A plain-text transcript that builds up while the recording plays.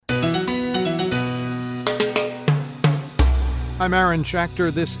I'm Aaron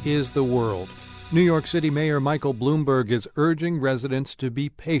Schachter. This is The World. New York City Mayor Michael Bloomberg is urging residents to be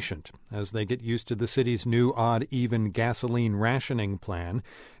patient as they get used to the city's new odd-even gasoline rationing plan.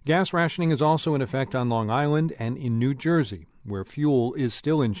 Gas rationing is also in effect on Long Island and in New Jersey, where fuel is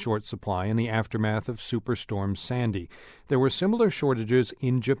still in short supply in the aftermath of Superstorm Sandy. There were similar shortages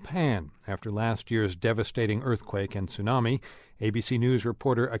in Japan after last year's devastating earthquake and tsunami. ABC News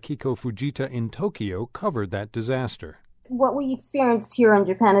reporter Akiko Fujita in Tokyo covered that disaster. What we experienced here in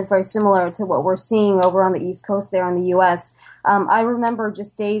Japan is very similar to what we're seeing over on the East Coast there in the U.S. I remember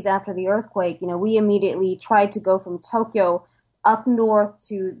just days after the earthquake, we immediately tried to go from Tokyo up north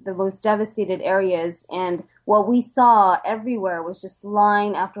to the most devastated areas. And what we saw everywhere was just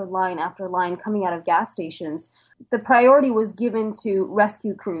line after line after line coming out of gas stations. The priority was given to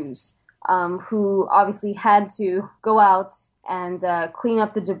rescue crews, who obviously had to go out and clean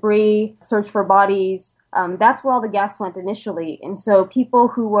up the debris, search for bodies. That's where all the gas went initially. And so people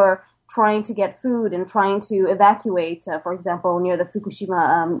who were trying to get food and trying to evacuate, for example, near the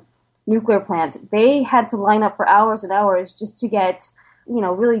Fukushima nuclear plant, they had to line up for hours and hours just to get,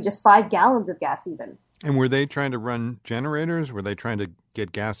 really just 5 gallons of gas even. And were they trying to run generators? Were they trying to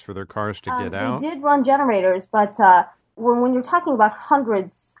get gas for their cars to get out? They did run generators, but when you're talking about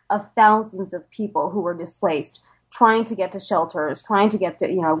hundreds of thousands of people who were displaced, trying to get to shelters, trying to get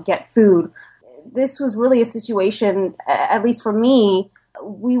to, get food, this was really a situation, at least for me,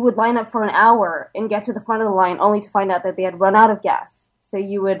 we would line up for an hour and get to the front of the line only to find out that they had run out of gas. So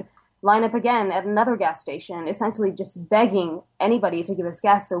you would line up again at another gas station, essentially just begging anybody to give us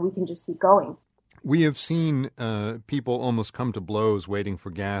gas so we can just keep going. We have seen people almost come to blows waiting for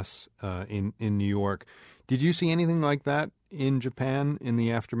gas in New York. Did you see anything like that in Japan in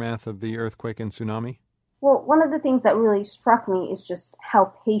the aftermath of the earthquake and tsunami? Well, one of the things that really struck me is just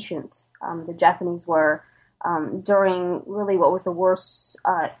how patient the Japanese were during really what was the worst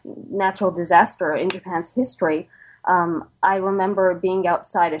natural disaster in Japan's history. I remember being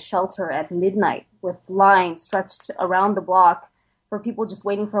outside a shelter at midnight with lines stretched around the block for people just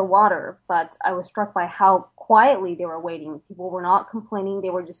waiting for water. But I was struck by how quietly they were waiting. People were not complaining.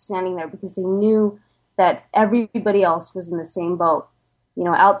 They were just standing there because they knew that everybody else was in the same boat.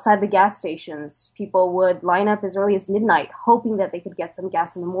 Outside the gas stations, people would line up as early as midnight, hoping that they could get some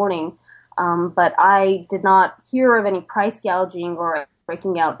gas in the morning. But I did not hear of any price gouging or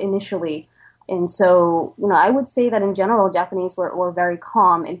breaking out initially. And so, I would say that in general, Japanese were very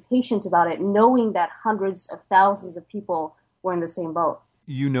calm and patient about it, knowing that hundreds of thousands of people were in the same boat.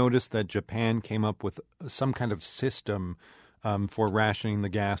 You noticed that Japan came up with some kind of system for rationing the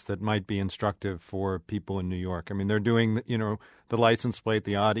gas that might be instructive for people in New York. I mean, they're doing, the license plate,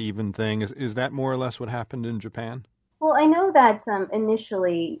 the odd even thing. Is that more or less what happened in Japan? Well, I know that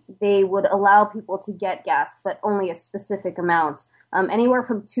initially they would allow people to get gas, but only a specific amount, anywhere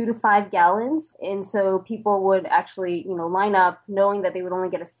from 2 to 5 gallons. And so people would actually, line up knowing that they would only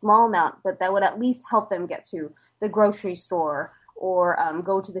get a small amount, but that would at least help them get to the grocery store or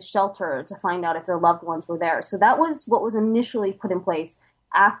go to the shelter to find out if their loved ones were there. So that was what was initially put in place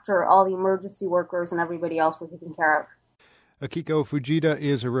after all the emergency workers and everybody else were taken care of. Akiko Fujita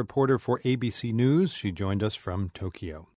is a reporter for ABC News. She joined us from Tokyo.